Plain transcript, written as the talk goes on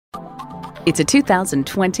It's a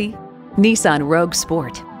 2020 Nissan Rogue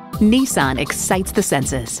Sport. Nissan excites the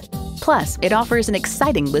senses. Plus, it offers an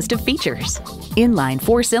exciting list of features. Inline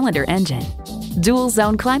 4-cylinder engine, dual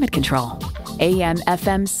zone climate control,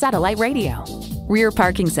 AM/FM satellite radio, rear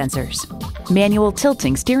parking sensors, manual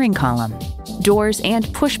tilting steering column, doors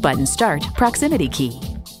and push-button start proximity key,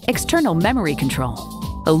 external memory control,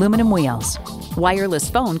 aluminum wheels, wireless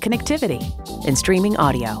phone connectivity, and streaming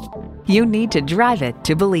audio. You need to drive it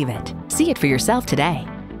to believe it. See it for yourself today.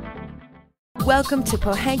 Welcome to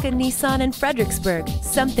Pohanka Nissan in Fredericksburg.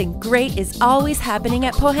 Something great is always happening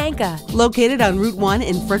at Pohanka. Located on Route 1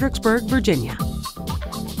 in Fredericksburg, Virginia.